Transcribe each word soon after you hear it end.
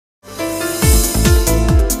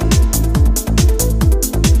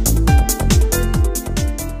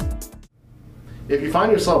you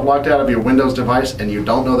find yourself locked out of your Windows device and you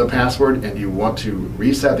don't know the password and you want to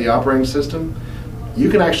reset the operating system, you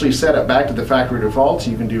can actually set it back to the factory defaults.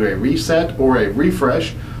 You can do a reset or a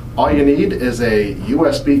refresh. All you need is a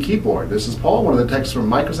USB keyboard. This is Paul, one of the techs from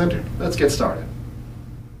Micro Center. Let's get started.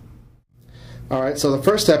 Alright, so the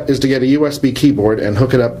first step is to get a USB keyboard and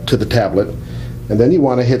hook it up to the tablet. And then you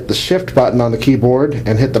want to hit the shift button on the keyboard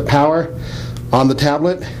and hit the power on the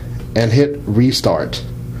tablet and hit restart.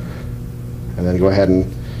 And then go ahead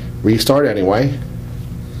and restart anyway.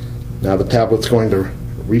 Now the tablet's going to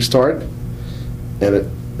restart, and it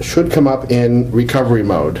should come up in recovery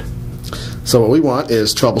mode. So what we want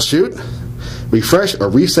is troubleshoot, refresh or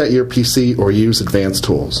reset your PC, or use advanced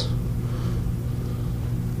tools.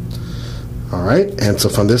 Alright, and so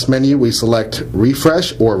from this menu we select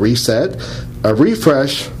refresh or reset. A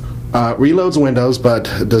refresh reloads Windows but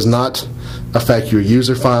does not affect your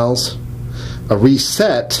user files. A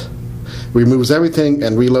reset removes everything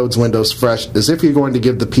and reloads Windows fresh, as if you're going to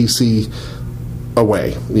give the PC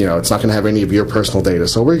away. You know, it's not going to have any of your personal data.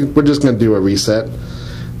 So we're just going to do a reset.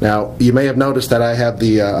 Now, you may have noticed that I have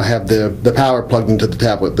the power plugged into the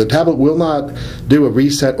tablet. The tablet will not do a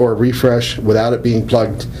reset or a refresh without it being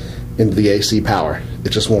plugged into the AC power.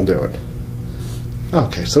 It just won't do it.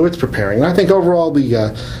 Okay, so it's preparing. I think overall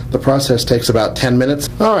the process takes about 10 minutes.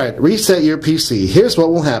 Alright, reset your PC. Here's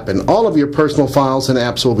what will happen. All of your personal files and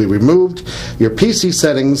apps will be removed. Your PC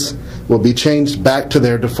settings will be changed back to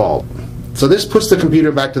their default. So this puts the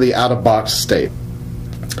computer back to the out-of-box state.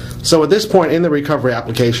 So at this point in the recovery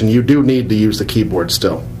application, you do need to use the keyboard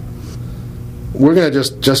still. We're going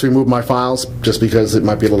to just remove my files, just because it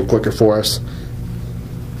might be a little quicker for us.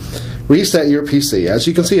 Reset your PC. As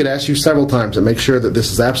you can see, it asks you several times to make sure that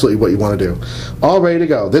this is absolutely what you want to do. All ready to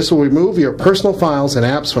go. This will remove your personal files and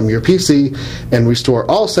apps from your PC and restore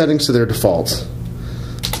all settings to their defaults.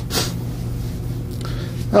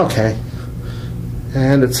 Okay.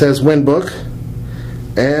 And it says WinBook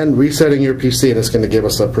and resetting your PC, and it's going to give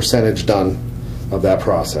us a percentage done of that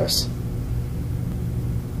process.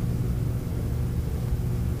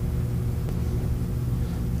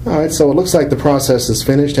 Alright, so it looks like the process is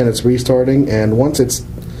finished and it's restarting, and once it's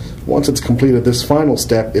completed this final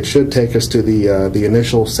step, it should take us to the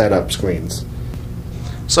initial setup screens.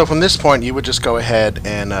 So from this point, you would just go ahead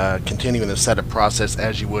and continue in the setup process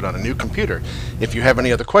as you would on a new computer. If you have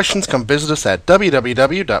any other questions, come visit us at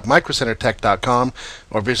www.microcentertech.com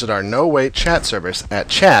or visit our no-wait chat service at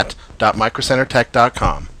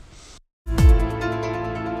chat.microcentertech.com.